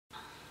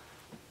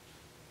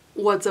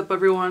What's up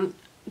everyone?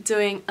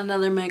 Doing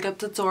another makeup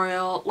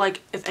tutorial.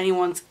 Like, if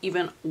anyone's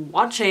even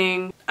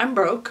watching, I'm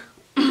broke,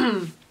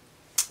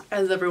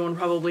 as everyone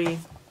probably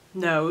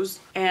knows,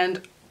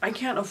 and I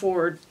can't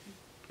afford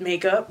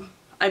makeup.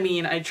 I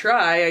mean, I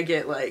try, I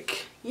get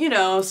like, you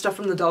know, stuff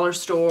from the dollar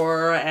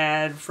store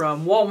and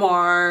from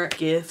Walmart,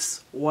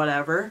 gifts,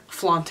 whatever.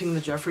 Flaunting the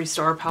Jeffree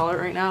Star palette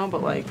right now,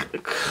 but like,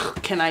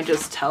 can I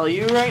just tell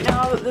you right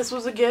now that this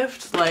was a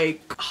gift?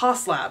 Like,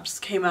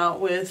 Hauslabs came out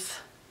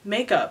with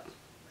makeup.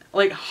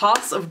 Like,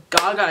 Haus of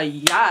Gaga,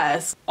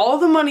 yes. All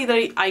the money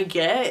that I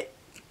get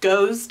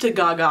goes to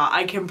Gaga.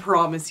 I can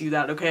promise you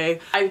that,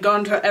 okay? I've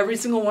gone to every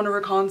single one of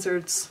her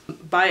concerts,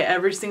 buy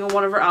every single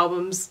one of her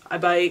albums. I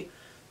buy a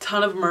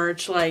ton of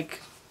merch,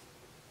 like,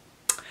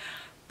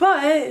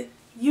 but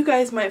you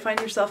guys might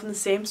find yourself in the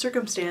same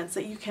circumstance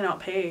that you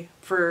cannot pay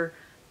for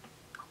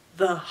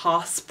the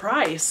Haus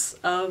price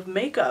of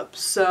makeup.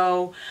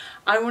 So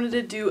I wanted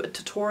to do a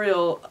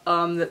tutorial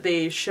that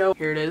they show.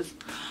 Here it is.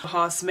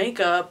 Haus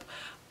makeup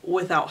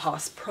without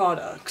Haus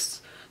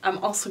products. I'm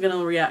also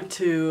gonna react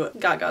to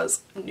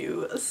Gaga's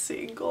new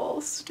single,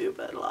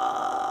 Stupid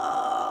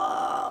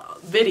Love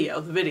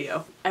video, the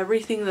video.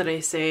 Everything that I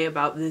say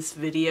about this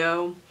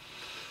video,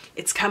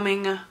 it's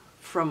coming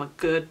from a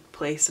good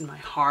place in my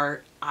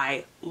heart.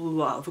 I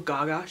love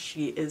Gaga.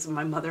 She is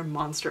my mother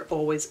monster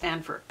always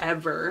and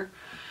forever.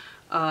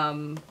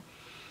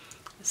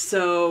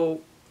 So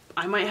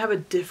I might have a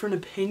different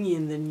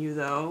opinion than you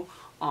though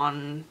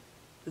on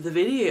the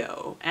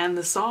video and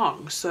the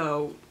song,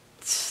 so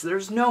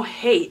there's no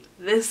hate.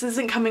 This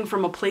isn't coming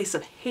from a place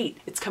of hate.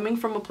 It's coming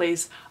from a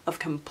place of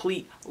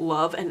complete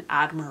love and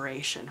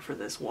admiration for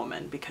this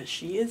woman because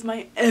she is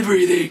my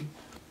everything.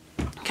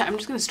 Okay, I'm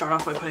just gonna start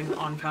off by putting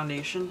on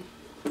foundation.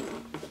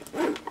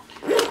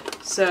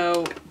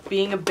 So,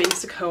 being a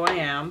basic hoe I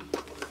am,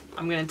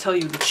 I'm gonna tell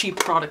you the cheap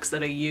products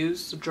that I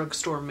use, the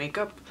drugstore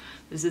makeup.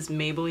 This is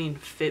Maybelline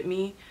Fit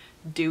Me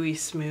Dewy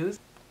Smooth.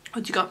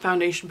 Once you got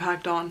foundation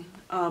packed on,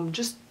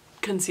 just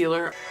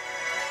concealer.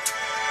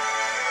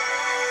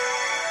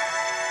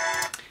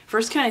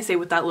 First, can I say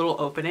with that little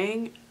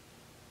opening,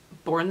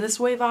 Born This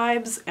Way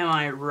vibes, am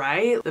I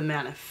right? The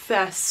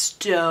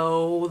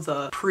manifesto,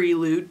 the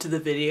prelude to the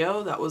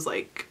video, that was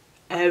like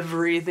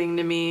everything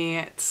to me.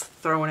 It's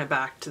throwing it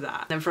back to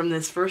that. And from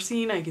this first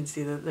scene, I can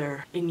see that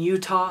they're in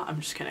Utah. I'm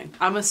just kidding.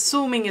 I'm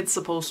assuming it's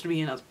supposed to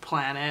be another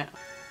planet.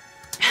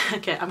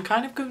 Okay, I'm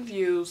kind of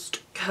confused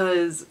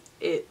because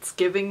it's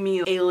giving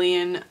me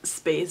alien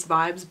space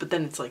vibes, but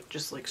then it's like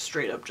just like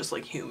straight up just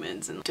like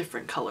humans in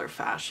different color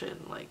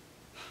fashion. Like,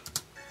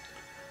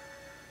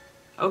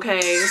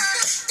 okay.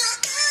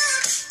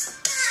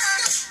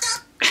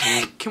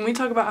 Can we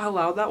talk about how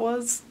loud that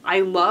was?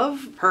 I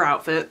love her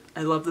outfit.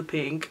 I love the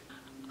pink.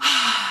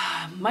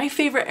 My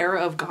favorite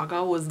era of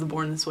Gaga was the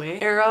Born This Way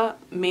era,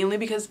 mainly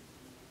because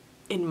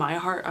in my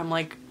heart I'm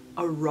like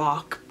a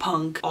rock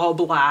punk, all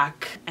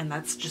black, and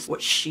that's just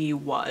what she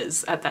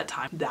was at that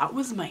time. That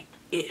was my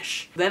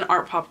ish. Then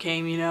art pop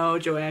came, you know,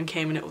 Joanne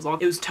came, and it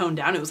was toned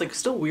down. It was like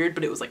still weird,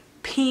 but it was like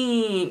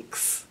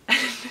pinks.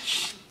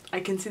 I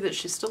can see that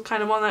she's still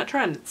kind of on that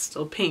trend. It's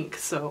still pink,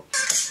 so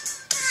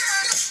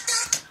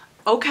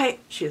okay.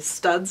 She has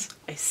studs.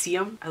 I see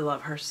them. I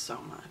love her so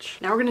much.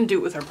 Now we're gonna do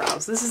it with her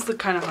brows. This is the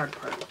kind of hard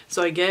part.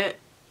 So I get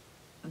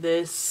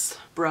this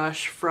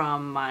brush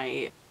from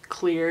my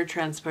clear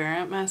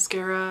transparent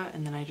mascara,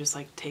 and then I just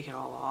like take it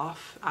all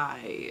off.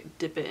 I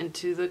dip it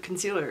into the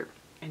concealer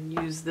and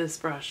use this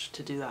brush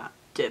to do that.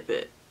 Dip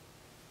it.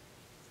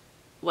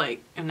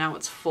 Like, and now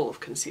it's full of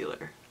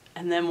concealer.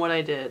 And then what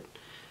I did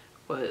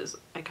was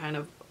I kind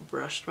of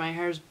brushed my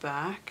hairs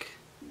back.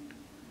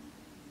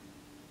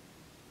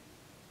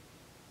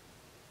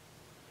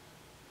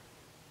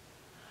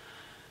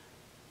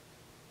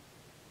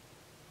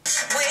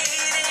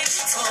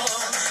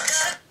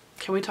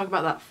 Can we talk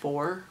about that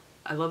four?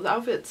 I love the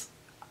outfits,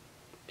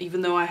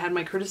 even though I had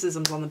my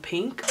criticisms on the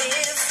pink.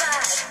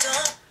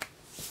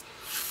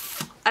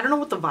 I don't know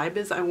what the vibe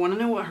is. I want to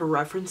know what her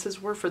references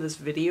were for this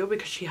video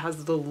because she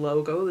has the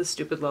logo, the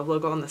Stupid Love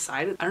logo on the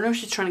side. I don't know if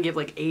she's trying to give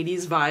like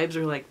 80s vibes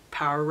or like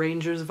Power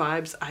Rangers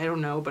vibes. I don't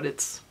know,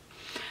 but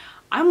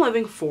I'm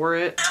living for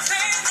it.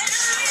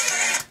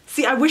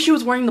 See, I wish she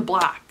was wearing the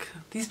black.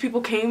 These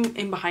people came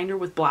in behind her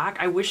with black.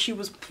 I wish she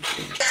was...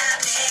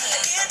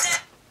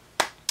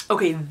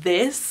 Okay,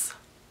 this...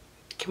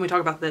 Can we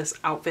talk about this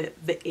outfit?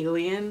 The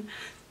alien.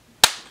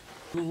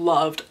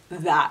 Loved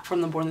that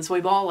from the Born This Way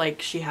ball. Like,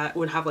 she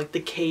would have like the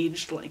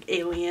caged like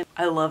alien.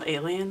 I love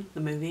Alien, the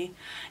movie,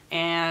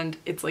 and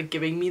it's like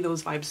giving me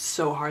those vibes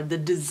so hard. The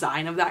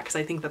design of that, because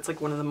I think that's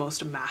like one of the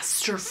most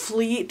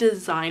masterfully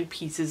designed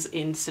pieces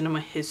in cinema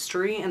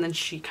history, and then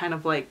she kind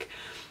of like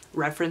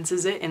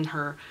references it in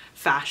her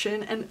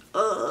fashion, and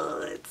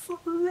it's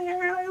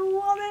there. I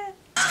love it.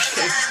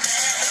 Okay.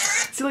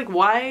 See, like,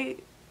 why?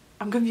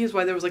 I'm confused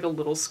why there was like a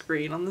little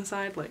screen on the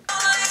side, like.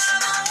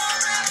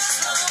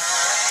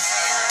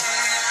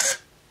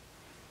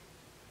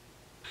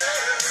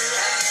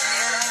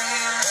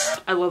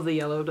 I love the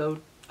yellow though.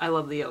 I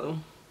love the yellow.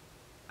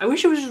 I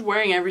wish it was just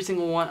wearing every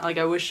single one. Like,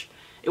 I wish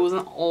It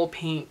wasn't all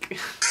pink.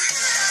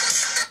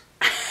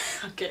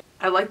 Okay.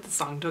 I like the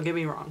song, don't get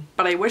me wrong,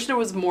 but I wish there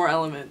was more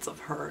elements of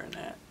her in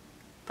it.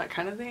 That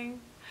kind of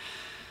thing.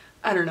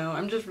 I don't know,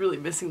 I'm just really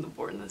missing the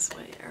Born This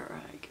Way era,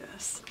 I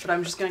guess. But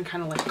I'm just gonna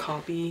kind of like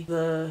copy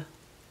the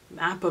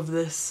map of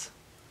this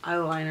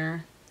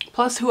eyeliner.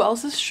 Plus, who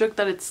else is shook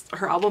that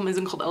her album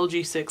isn't called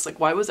LG6? Like,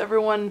 why was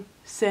everyone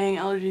saying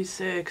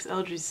LG6,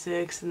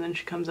 LG6, and then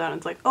she comes out and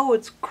it's like, oh,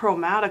 it's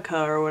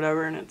Chromatica or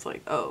whatever, and it's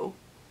like, oh,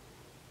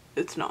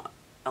 it's not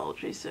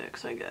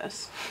LG6, I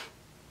guess.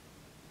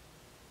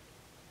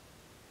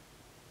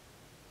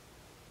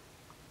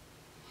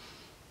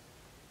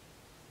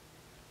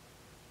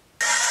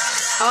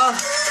 Oh,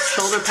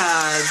 shoulder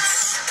pads.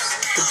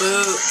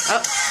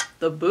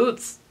 The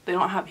boots. They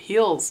don't have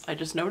heels. I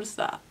just noticed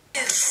that.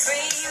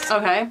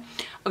 Okay.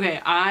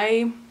 Okay,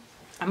 I'm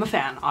a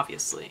fan,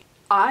 obviously.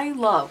 I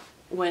love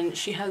when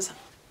she has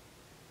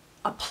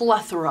a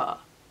plethora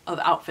of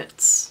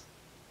outfits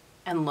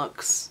and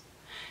looks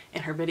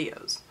in her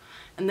videos.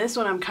 And this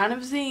one I'm kind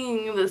of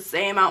seeing the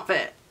same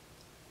outfit,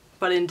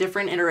 but in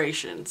different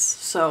iterations.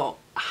 So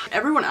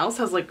everyone else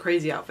has like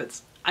crazy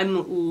outfits.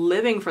 I'm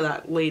living for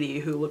that lady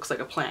who looks like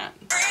a plant.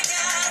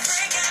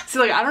 See,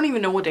 like, I don't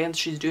even know what dance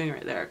she's doing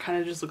right there. It kind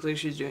of just looks like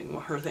she's doing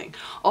her thing.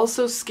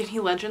 Also, Skinny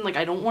Legend, like,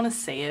 I don't want to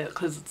say it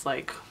because it's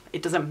like,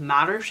 it doesn't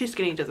matter if she's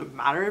skinny, it doesn't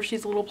matter if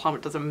she's a little plump,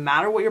 it doesn't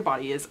matter what your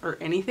body is or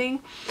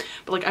anything.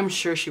 But like, I'm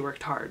sure she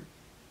worked hard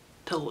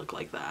to look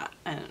like that,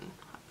 and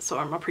so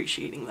I'm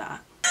appreciating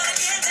that.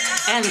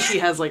 And she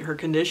has like her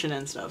condition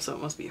and stuff, so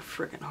it must be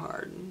freaking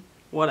hard.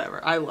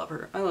 Whatever. I love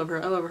her. I love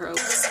her. I love her. I love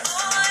her.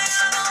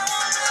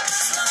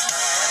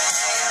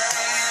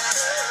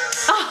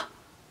 Ah!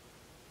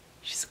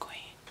 She's a queen.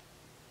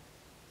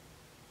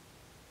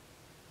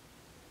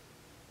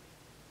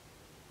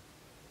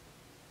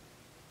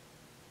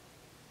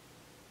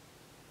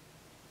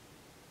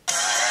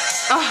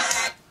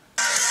 Ah!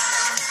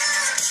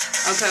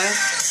 Okay.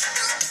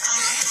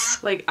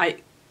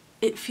 Like,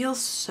 it feels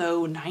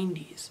so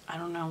 90s. I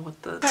don't know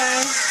what the...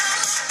 Okay.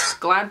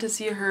 Glad to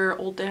see her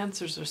old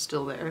dancers are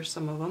still there,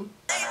 some of them.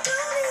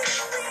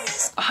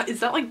 Is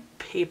that like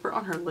paper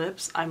on her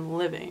lips? I'm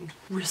living.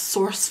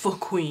 Resourceful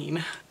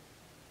queen.